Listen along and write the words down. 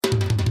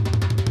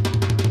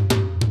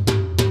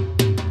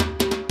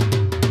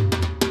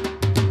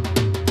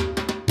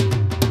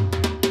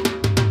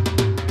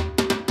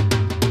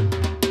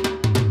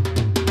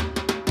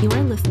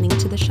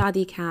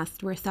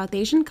podcast where South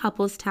Asian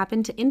couples tap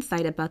into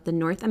insight about the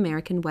North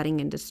American wedding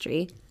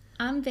industry.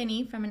 I'm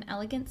Vinny from An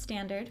Elegant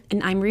Standard.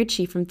 And I'm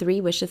Ruchi from Three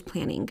Wishes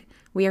Planning.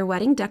 We are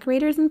wedding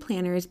decorators and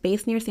planners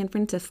based near San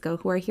Francisco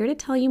who are here to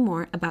tell you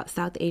more about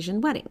South Asian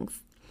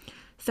weddings.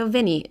 So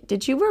Vinny,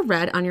 did you wear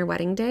red on your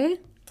wedding day?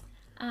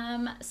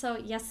 So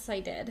yes, I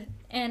did.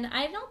 And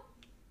I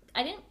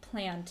didn't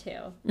plan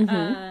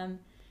to.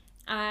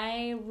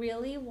 I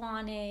really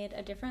wanted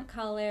a different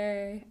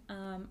color.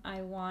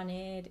 I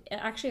wanted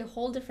actually a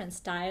whole different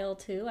style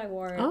too. I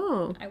wore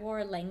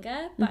a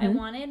lehenga, but I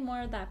wanted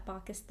more of that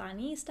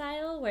Pakistani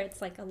style where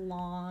it's like a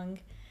long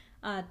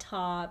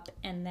top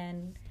and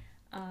then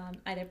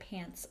either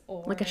pants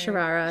or like a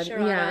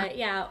sharara.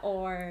 Yeah,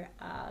 or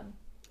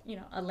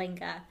a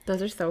lehenga.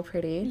 Those are so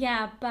pretty.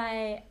 Yeah,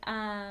 but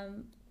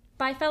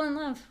I fell in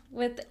love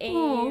with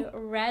a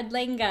red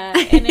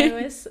lehenga, and it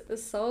was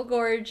so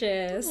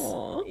gorgeous.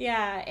 Aww.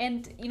 Yeah,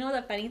 and you know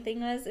the funny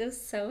thing was, it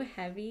was so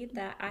heavy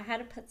that I had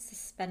to put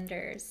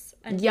suspenders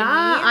underneath. Yeah,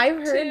 I've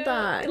heard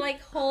that. To like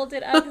hold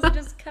it up because it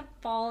just kept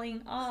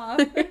falling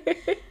off.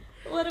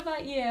 What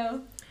about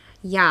you?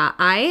 Yeah,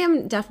 I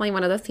am definitely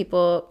one of those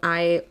people.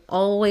 I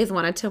always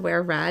wanted to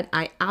wear red.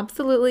 I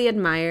absolutely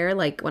admire,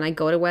 like, when I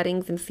go to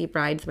weddings and see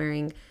brides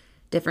wearing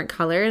different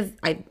colors.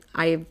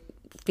 I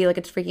feel like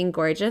it's freaking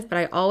gorgeous, but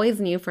I always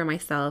knew for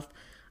myself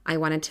I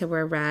wanted to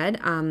wear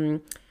red.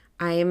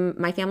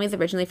 My family's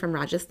originally from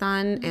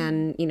Rajasthan,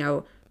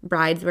 and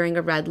brides wearing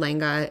a red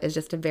lehenga is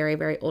just a very,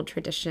 very old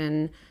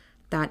tradition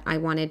that I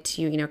wanted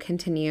to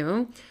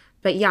continue.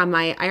 But yeah,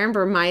 I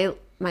remember my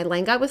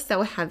lehenga was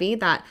so heavy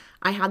that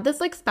I had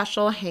this like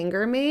special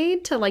hanger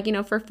made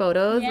to for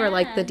photos where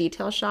like the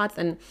detail shots,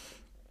 and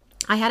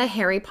I had a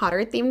Harry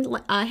Potter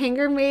themed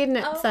hanger made, and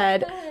it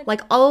said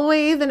like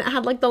always, and it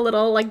had like the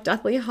little like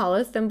Deathly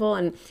Hallows symbol,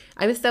 and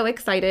I was so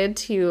excited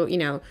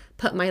to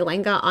put my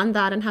lehenga on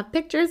that and have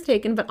pictures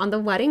taken. But on the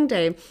wedding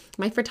day,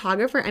 my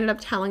photographer ended up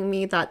telling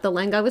me that the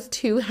lehenga was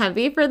too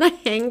heavy for the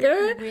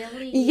hanger.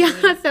 Really?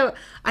 Yeah, so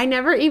I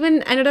never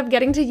even ended up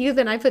getting to use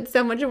it, and I put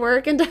so much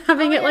work into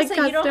having it like so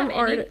custom you don't have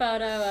ordered. any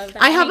photo of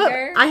that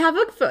hanger? I have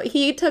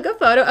he took a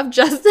photo of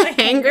just the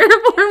hanger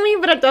for me,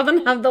 but it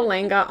doesn't have the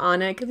lehenga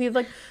on it because he's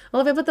like,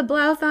 well, if I put the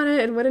blouse on it,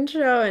 it wouldn't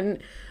show. And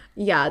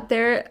yeah,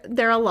 they're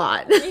a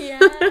lot. Yeah,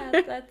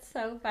 that's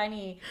so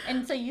funny.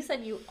 And so you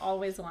said you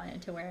always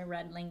wanted to wear a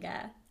red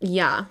lehenga.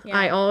 Yeah,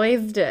 I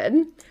always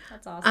did.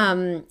 That's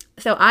awesome.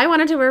 So I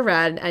wanted to wear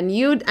red, and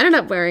you ended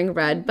up wearing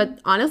red. But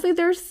honestly,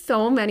 there's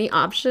so many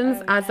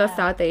options as a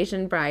South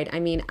Asian bride.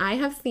 I mean, I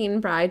have seen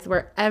brides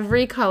wear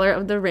every color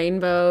of the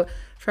rainbow,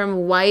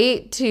 from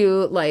white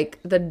to like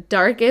the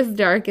darkest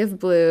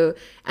blue.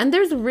 And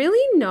there's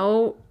really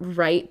no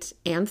right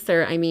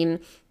answer. I mean,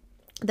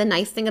 the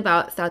nice thing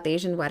about South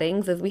Asian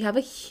weddings is we have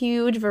a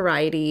huge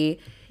variety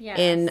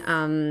in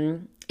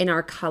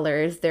our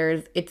colors.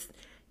 I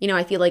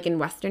feel like in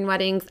Western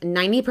weddings,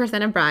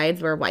 90% of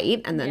brides wear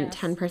white, and then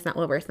 10%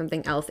 will wear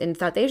something else. In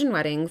South Asian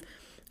weddings,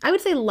 I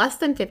would say less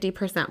than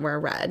 50% wear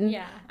red.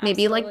 Yeah,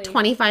 maybe like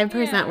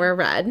 25% wear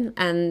red,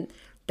 and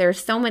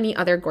there's so many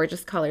other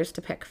gorgeous colors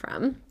to pick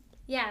from.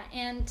 Yeah,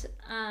 and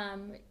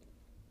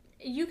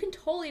you can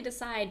totally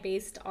decide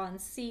based on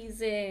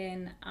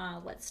season,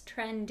 what's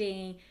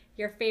trending,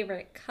 your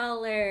favorite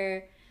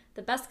color,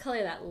 the best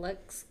color that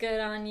looks good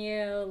on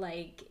you,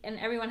 and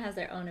everyone has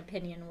their own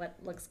opinion what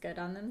looks good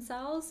on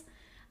themselves.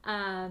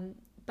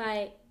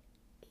 But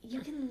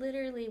you can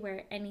literally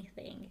wear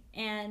anything.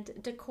 And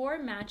decor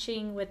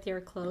matching with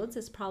your clothes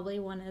is probably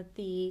one of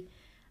the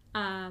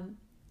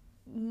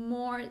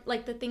more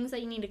like the things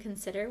that you need to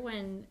consider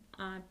when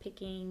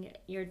picking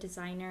your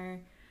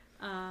designer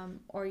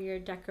or your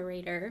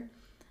decorator,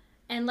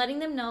 and letting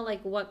them know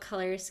like what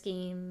color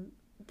scheme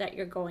that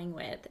you're going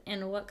with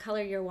and what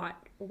color you're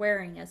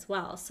wearing as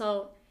well.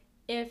 So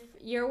if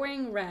you're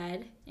wearing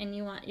red and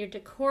you want your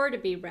decor to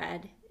be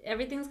red,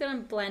 everything's going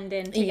to blend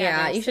in together.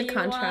 Yeah, you should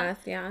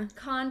contrast,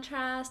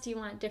 Contrast, you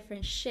want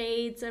different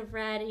shades of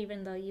red,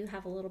 even though you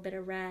have a little bit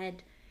of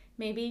red.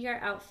 Maybe your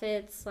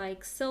outfit's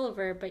like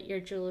silver, but your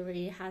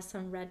jewelry has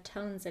some red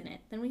tones in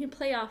it. Then we can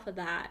play off of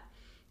that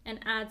and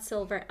add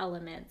silver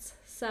elements.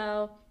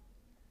 So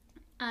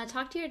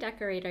talk to your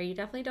decorator. You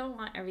definitely don't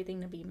want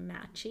everything to be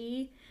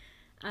matchy,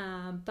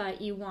 but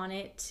you want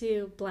it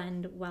to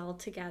blend well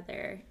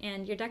together.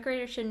 And your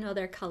decorator should know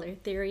their color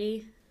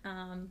theory.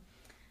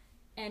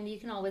 And you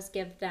can always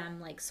give them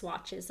like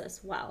swatches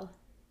as well.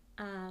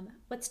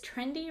 What's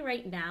trendy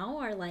right now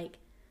are like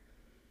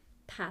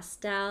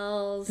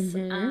pastels,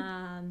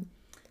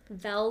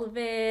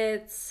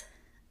 velvets.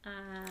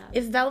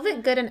 Is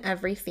velvet good in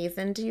every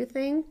season, do you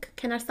think?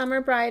 Can a summer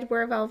bride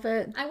wear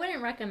velvet? I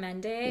wouldn't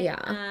recommend it.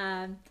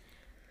 Yeah.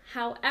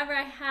 However,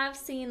 I have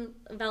seen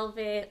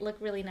velvet look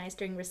really nice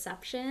during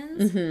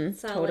receptions.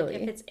 So totally.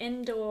 Like if it's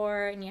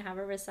indoor and you have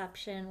a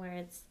reception where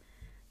it's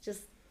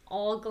just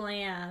all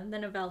glam,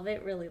 then a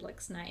velvet really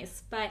looks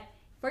nice. But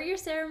for your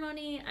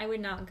ceremony, I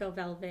would not go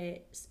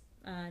velvet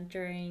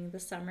during the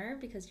summer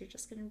because you're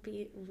just going to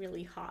be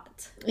really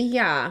hot.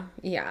 Yeah.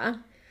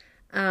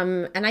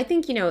 And I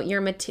think,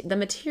 the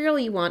material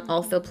you want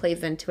also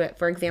plays into it.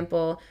 For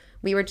example,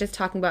 we were just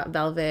talking about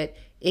velvet.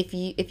 If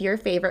your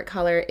favorite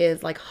color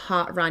is like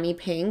hot Ronnie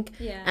pink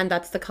Yeah. and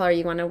that's the color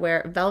you want to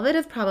wear, velvet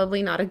is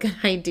probably not a good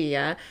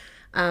idea.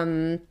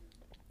 Um,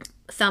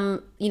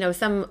 some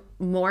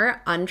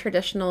more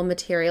untraditional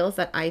materials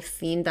that I've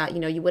seen that,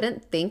 you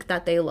wouldn't think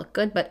that they look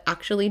good, but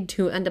actually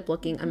do end up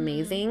looking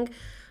amazing.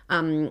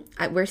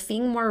 We're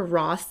seeing more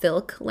raw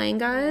silk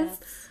langas.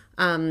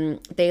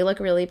 Yes. They look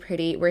really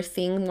pretty. We're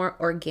seeing more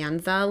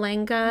organza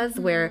langas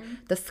where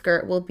the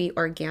skirt will be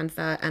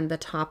organza and the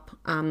top,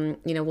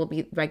 will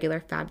be regular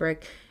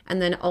fabric.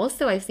 And then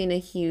also I've seen a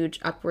huge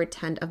upward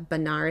trend of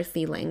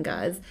Banarasi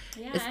langas,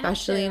 Yeah,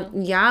 especially, I have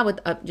too. yeah, with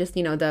just,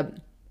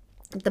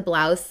 the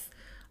blouse,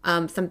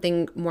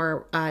 something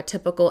more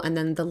typical, and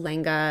then the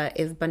lenga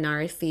is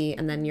Banarasi,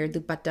 and then your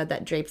dupatta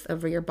that drapes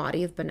over your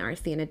body is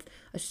Banarasi, and it's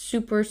a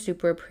super,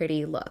 super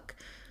pretty look.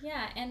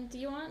 Yeah, and do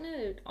you want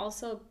to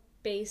also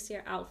base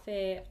your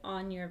outfit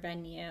on your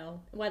venue,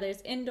 whether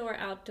it's indoor,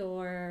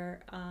 outdoor?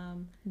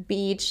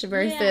 Beach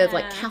versus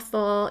like Yeah.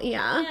 castle,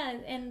 yeah. Yeah,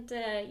 and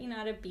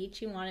at a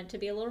beach, you want it to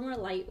be a little more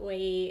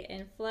lightweight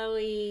and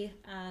flowy.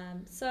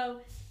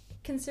 So,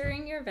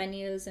 considering your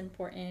venue is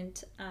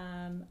important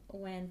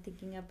when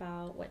thinking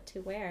about what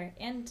to wear,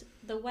 and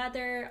the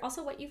weather,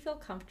 also what you feel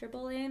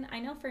comfortable in. I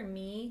know for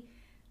me,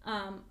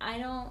 I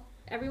don't.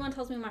 Everyone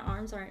tells me my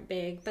arms aren't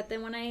big, but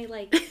then when I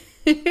like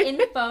in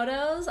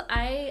photos,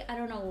 I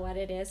don't know what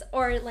it is,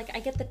 or like I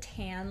get the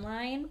tan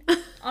line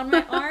on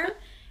my arm.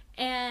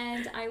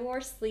 And I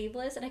wore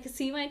sleeveless, and I could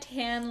see my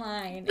tan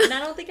line, and I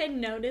don't think I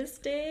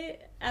noticed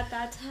it at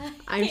that time.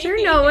 I'm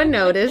sure no one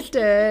noticed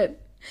it.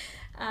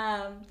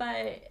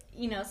 But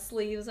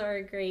sleeves are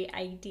a great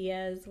idea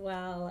as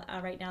well.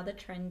 Right now, the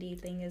trendy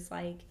thing is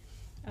like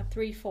a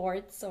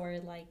 3/4 or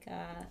like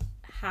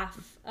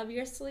half of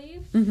your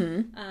sleeve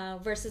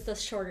versus the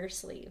shorter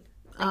sleeve.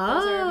 Like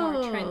those are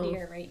more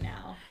trendier right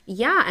now.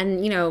 Yeah,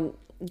 and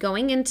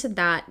going into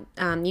that,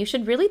 you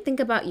should really think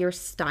about your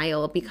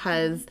style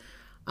because,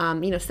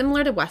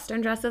 similar to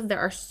Western dresses, there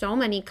are so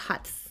many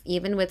cuts,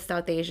 even with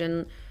South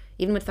Asian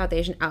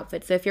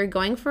outfits. So if you're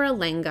going for a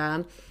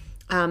lehenga,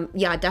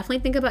 yeah, definitely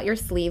think about your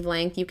sleeve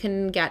length. You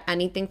can get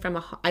anything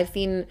from I've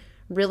seen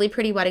really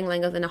pretty wedding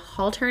lehengas in a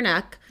halter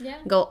neck, Yeah.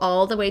 go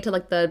all the way to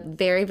like the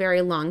very,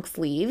 very long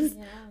sleeves.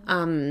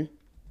 Yeah.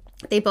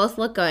 They both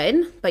look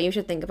good, but you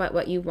should think about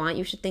what you want.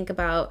 You should think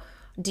about,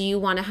 do you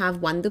want to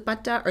have one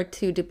dupatta or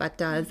two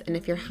dupattas? And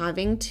if you're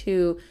having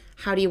two,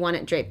 how do you want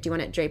it draped? Do you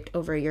want it draped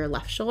over your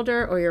left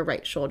shoulder or your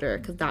right shoulder?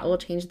 Because that will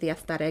change the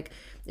aesthetic.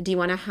 Do you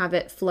want to have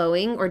it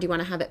flowing or do you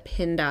want to have it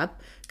pinned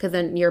up? Because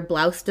then your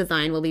blouse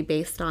design will be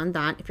based on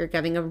that. If you're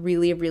giving a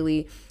really,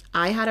 really,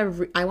 I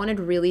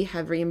wanted really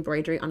heavy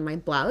embroidery on my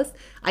blouse.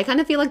 I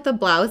kind of feel like the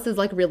blouse is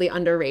like really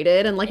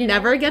underrated and like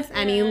never gets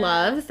any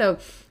love. So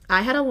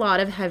I had a lot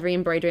of heavy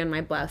embroidery on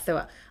my blouse.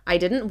 So I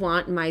didn't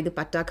want my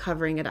dupatta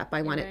covering it up.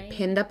 I want it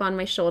pinned up on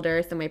my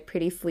shoulder so my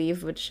pretty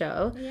sleeves would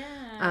show. Yeah.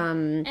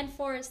 And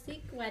for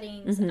Sikh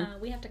weddings,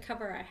 we have to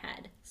cover our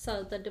head.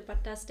 So the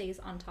dupatta stays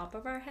on top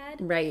of our head.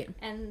 Right.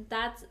 And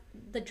that's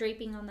the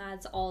draping on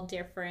that's all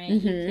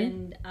different.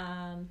 You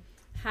can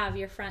have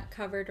your front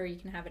covered or you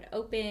can have it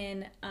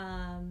open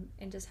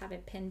and just have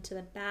it pinned to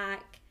the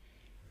back.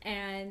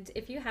 And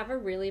if you have a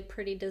really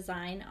pretty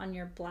design on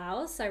your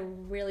blouse, I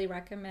really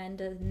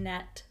recommend a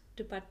net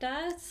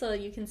dupatta so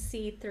you can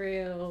see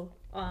through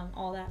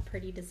all that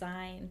pretty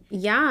design.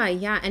 Yeah,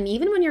 yeah. And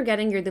even when you're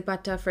getting your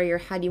dupatta for your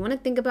head, you want to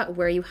think about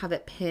where you have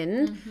it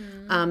pinned.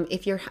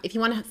 If you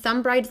want to,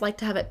 some brides like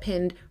to have it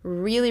pinned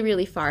really,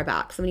 really far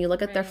back. So when you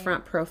look at their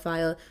front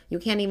profile, you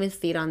can't even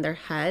see it on their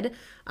head.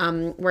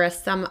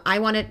 Whereas I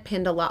want it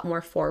pinned a lot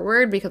more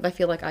forward because I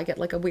feel like I get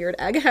like a weird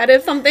egg head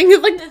if something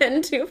is like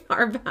pinned too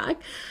far back.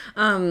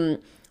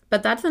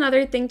 But that's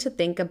another thing to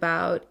think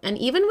about. And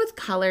even with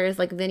colors,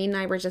 like Vinny and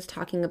I were just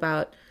talking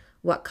about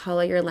what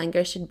color your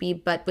lehenga should be.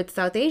 But with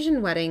South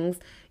Asian weddings,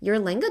 your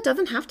lehenga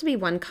doesn't have to be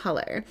one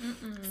color.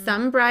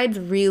 Some brides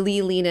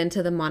really lean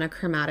into the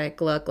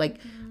monochromatic look. Like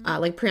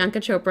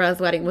Priyanka Chopra's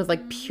wedding was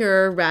like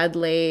pure red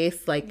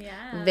lace, like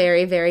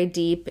very, very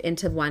deep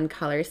into one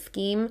color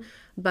scheme.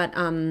 But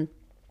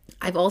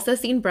I've also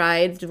seen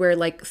brides wear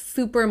like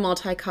super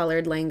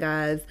multicolored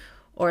lehengas.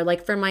 Or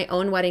like for my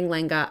own wedding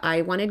lehenga,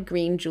 I wanted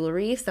green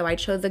jewelry. So I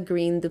chose a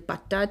green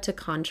dupatta to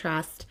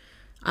contrast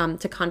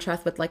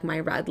with like my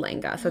red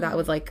lehenga. So that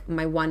was like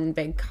my one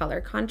big color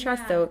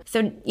contrast.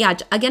 So yeah,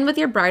 again, with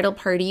your bridal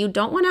party, you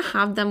don't want to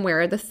have them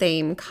wear the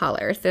same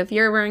color. So if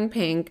you're wearing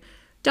pink,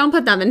 don't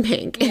put them in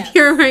pink. Yes. If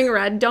you're wearing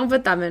red, don't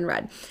put them in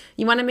red.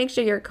 You want to make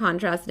sure you're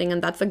contrasting,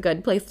 and that's a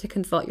good place to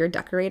consult your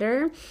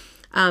decorator.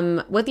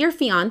 With your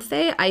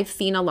fiance, I've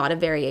seen a lot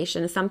of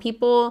variation. Some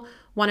people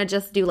want to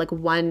just do like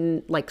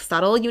one like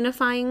subtle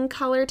unifying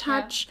color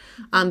touch.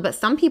 But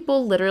some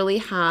people literally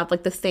have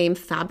like the same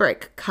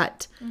fabric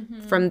cut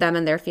from them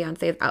and their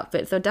fiance's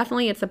outfit. So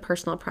definitely it's a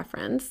personal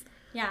preference.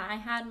 Yeah, I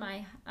had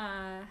my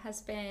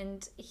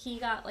husband, he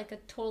got like a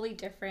totally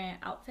different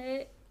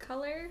outfit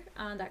color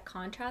that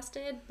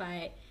contrasted,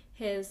 but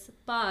his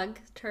bug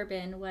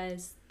turban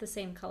was the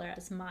same color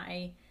as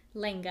my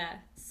lenga.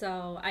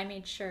 So I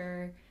made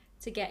sure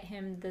to get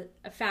him the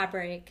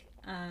fabric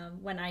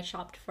when I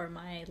shopped for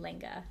my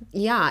lenga.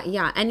 Yeah,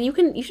 yeah. And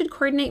you should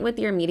coordinate with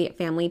your immediate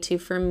family too.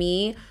 For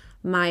me,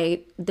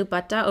 my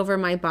dupatta over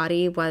my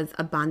body was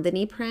a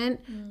bandhani print.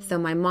 So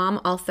my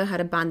mom also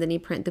had a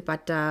bandhani print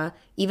dupatta,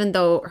 even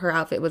though her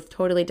outfit was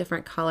totally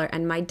different color.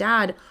 And my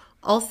dad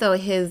also,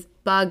 his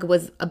bug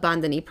was a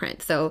bandhani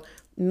print. So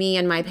me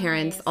and my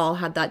parents all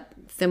had that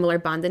similar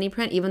bandhani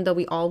print, even though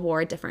we all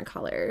wore different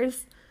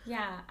colors.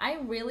 Yeah, I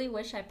really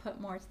wish I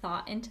put more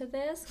thought into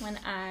this when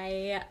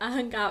I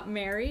got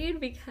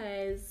married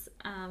because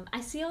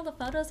I see all the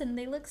photos and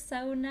they look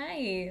so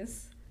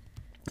nice.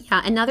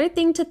 Yeah, another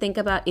thing to think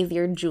about is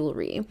your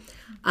jewelry.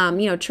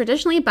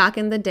 Traditionally back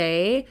in the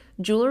day,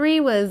 jewelry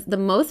was the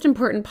most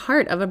important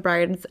part of a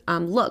bride's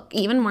look,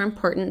 even more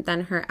important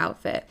than her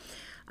outfit.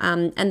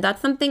 And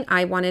that's something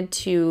I wanted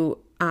to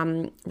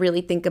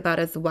really think about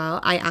as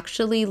well. I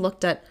actually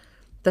looked at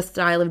the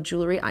style of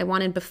jewelry I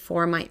wanted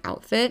before my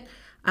outfit.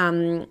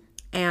 And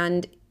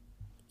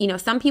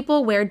some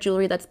people wear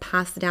jewelry that's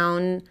passed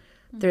down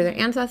through their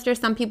ancestors.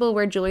 Some people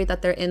wear jewelry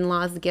that their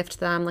in-laws gift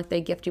them, like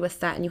they gift you a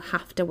set and you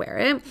have to wear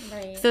it.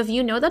 Right. So if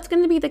you know that's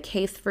going to be the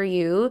case for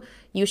you,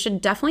 you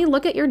should definitely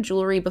look at your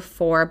jewelry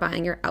before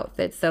buying your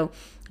outfit. So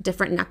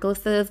different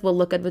necklaces will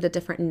look good with a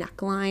different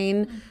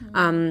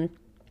neckline.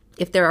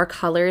 If there are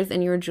colors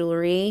in your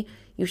jewelry,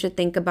 you should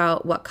think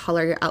about what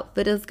color your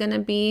outfit is going to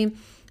be.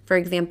 For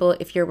example,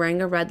 if you're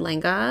wearing a red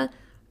lenga,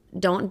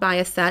 don't buy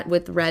a set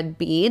with red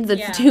beads.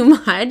 It's too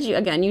much.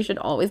 You should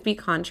always be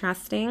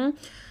contrasting.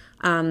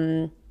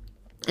 And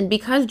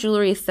because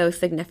jewelry is so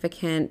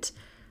significant,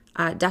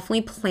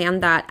 definitely plan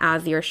that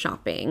as you're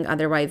shopping.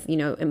 Otherwise,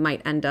 it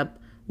might end up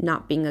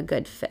not being a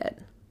good fit.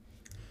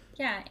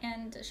 Yeah,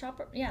 and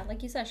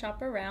like you said,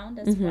 shop around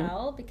as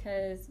well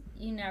because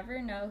you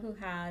never know who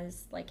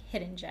has like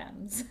hidden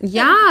gems.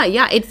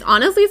 Yeah, it's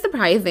honestly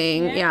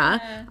surprising.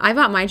 Yeah. I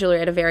bought my jewelry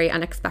at a very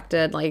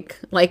unexpected like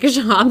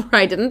shop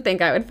where I didn't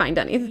think I would find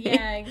anything.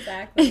 Yeah,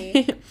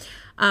 exactly.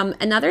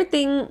 Another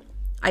thing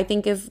I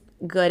think is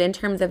good in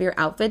terms of your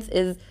outfits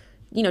is,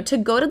 to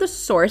go to the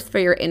source for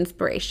your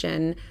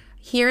inspiration.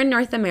 Here in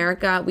North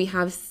America, we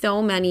have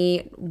so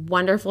many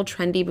wonderful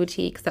trendy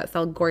boutiques that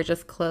sell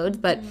gorgeous clothes,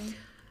 but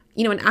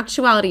in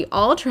actuality,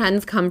 all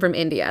trends come from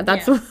India.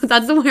 That's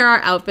where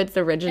our outfits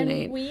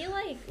originate.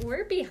 And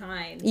we're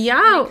behind when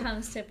it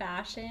comes to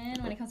fashion,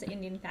 when it comes to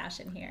Indian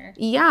fashion here.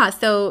 Yeah,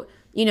 so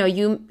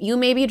you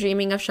may be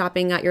dreaming of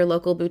shopping at your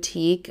local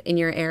boutique in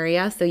your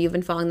area, so you've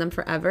been following them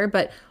forever,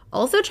 but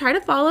also try to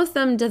follow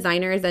some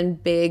designers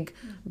and big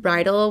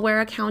bridal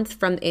wear accounts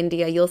from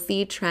India. You'll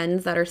see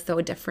trends that are so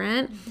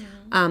different.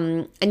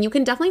 And you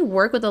can definitely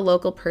work with a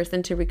local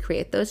person to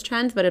recreate those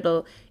trends, but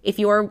if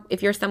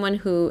you're someone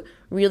who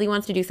really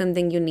wants to do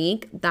something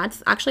unique,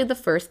 that's actually the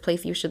first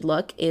place you should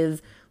look,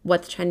 is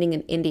what's trending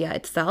in India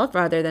itself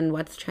rather than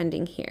what's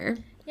trending here.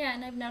 Yeah,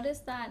 and I've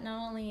noticed that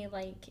not only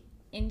like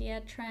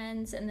India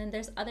trends, and then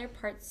there's other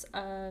parts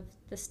of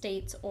the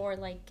States or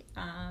like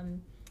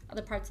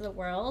other parts of the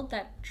world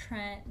that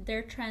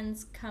their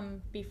trends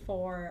come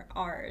before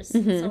ours.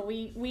 So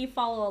we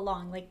follow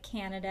along, like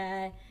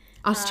Canada,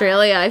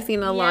 Australia. I've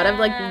seen a lot of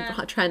like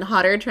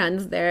hotter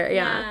trends there.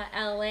 Yeah,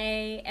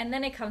 LA, and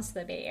then it comes to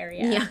the Bay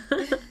Area.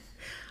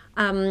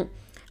 And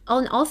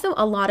also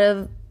a lot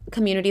of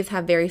communities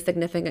have very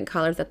significant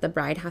colors that the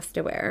bride has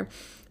to wear.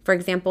 For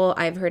example,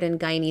 I've heard in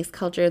Guyanese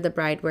culture, the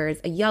bride wears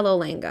a yellow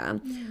lenga.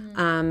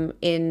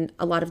 In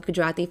a lot of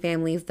Gujarati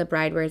families, the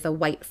bride wears a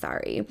white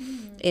sari.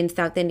 In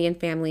South Indian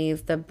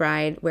families, the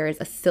bride wears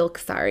a silk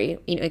sari.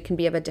 It can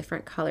be of a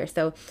different color.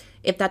 So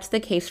if that's the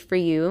case for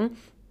you,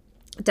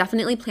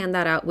 definitely plan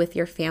that out with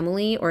your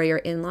family or your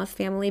in-laws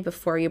family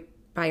before you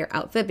buy your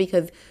outfit,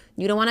 because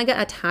you don't want to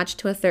get attached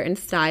to a certain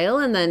style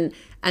and then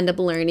end up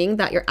learning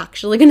that you're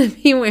actually going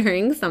to be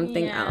wearing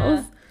something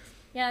else.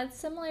 Yeah, it's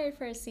similar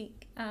for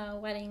Sikh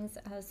weddings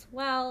as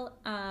well.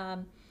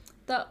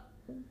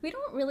 We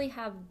don't really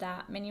have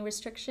that many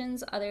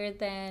restrictions other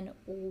than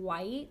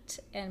white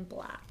and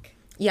black.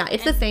 Yeah,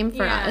 it's the same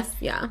for us.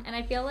 Yeah. And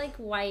I feel like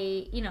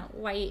white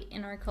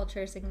in our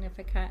culture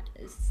signifies,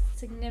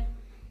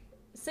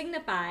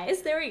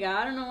 there we go,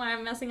 I don't know why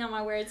I'm messing up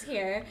my words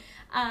here,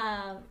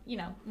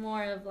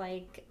 more of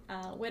like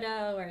a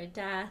widow or a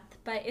death,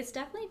 but it's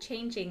definitely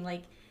changing.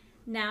 Like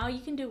now you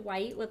can do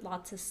white with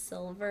lots of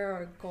silver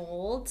or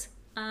gold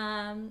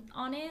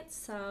on it,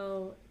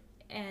 so,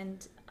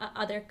 and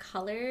other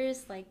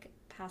colors like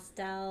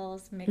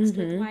pastels mixed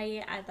with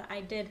white.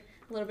 I did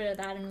a little bit of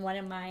that in one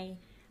of my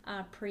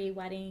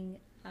pre-wedding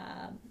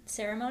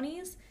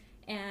ceremonies.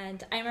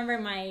 And I remember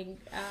my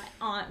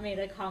aunt made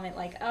a comment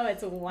like, "Oh,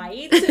 it's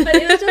white," but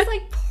it was just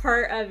like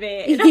part of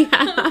it.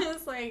 I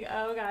was like,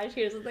 "Oh gosh,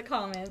 here's the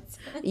comments."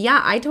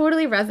 Yeah, I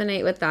totally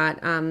resonate with that.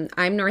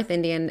 I'm North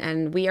Indian,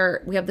 and we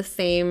have the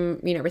same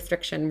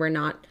restriction. We're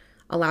not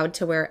allowed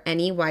to wear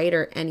any white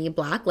or any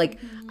black. Like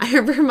I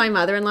remember my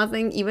mother-in-law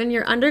saying, "Even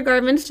your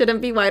undergarments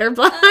shouldn't be white or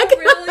black." Oh,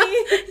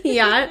 really?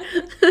 Yeah.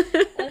 That's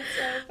so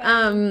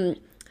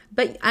funny.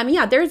 But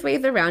yeah, there's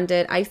ways around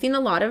it. I've seen a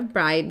lot of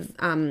brides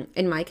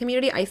in my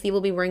community. I see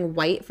will be wearing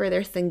white for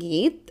their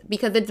sangeet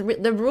because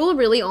the rule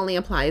really only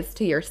applies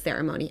to your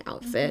ceremony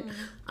outfit.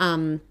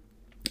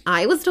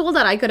 I was told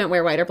that I couldn't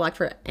wear white or black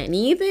for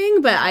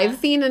anything, but I've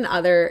seen in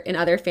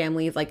other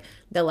families, like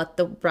they'll let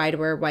the bride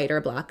wear white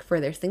or black for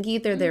their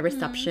sangeet or their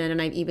reception.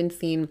 And I've even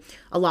seen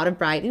a lot of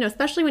bride,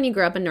 especially when you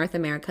grow up in North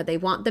America, they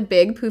want the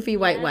big poofy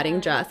white wedding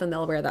dress, and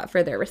they'll wear that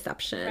for their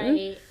reception.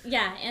 Right.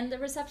 Yeah, and the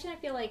reception I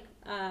feel like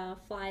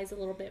flies a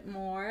little bit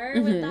more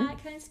with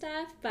that kind of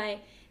stuff, but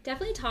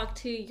definitely talk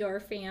to your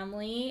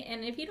family,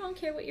 and if you don't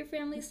care what your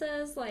family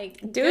says, like,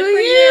 Do good for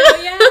you?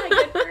 Yeah,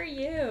 good for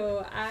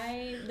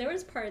you. There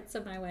was parts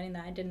of my wedding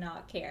that I did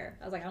not care.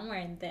 I was like, I'm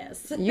wearing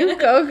this. You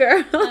go,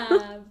 girl.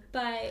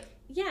 But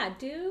yeah,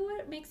 do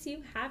what makes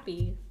you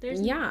happy.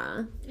 There's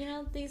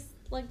these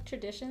like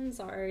traditions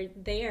are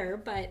there,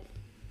 but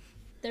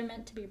they're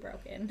meant to be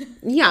broken.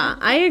 Yeah,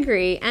 I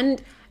agree.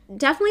 And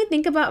definitely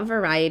think about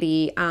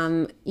variety.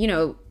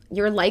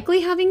 You're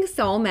likely having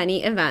so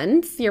many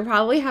events. You're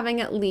probably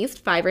having at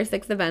least 5 or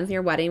 6 events in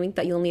your wedding week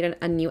that you'll need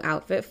a new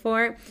outfit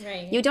for.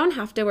 Right. You don't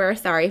have to wear a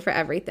sari for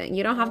everything.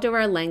 You don't have to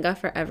wear a lehenga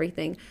for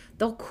everything.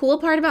 The cool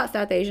part about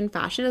South Asian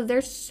fashion is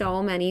there's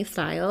so many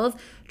styles.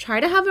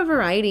 Try to have a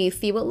variety.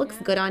 See what looks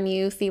good on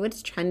you. See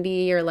what's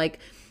trendy, or like,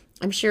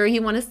 I'm sure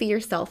you want to see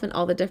yourself in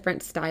all the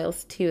different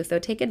styles too. So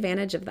take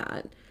advantage of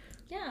that.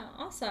 Yeah,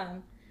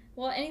 awesome.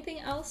 Well, anything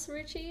else,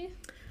 Ruchi?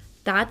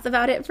 That's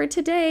about it for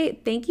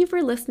today. Thank you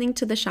for listening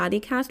to the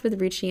Shadicast with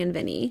Ruchi and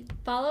Vinny.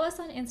 Follow us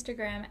on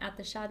Instagram at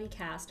the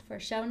Shadicast for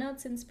show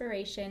notes,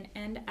 inspiration,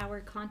 and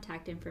our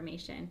contact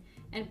information.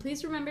 And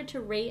please remember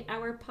to rate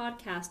our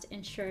podcast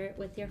and share it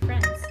with your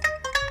friends.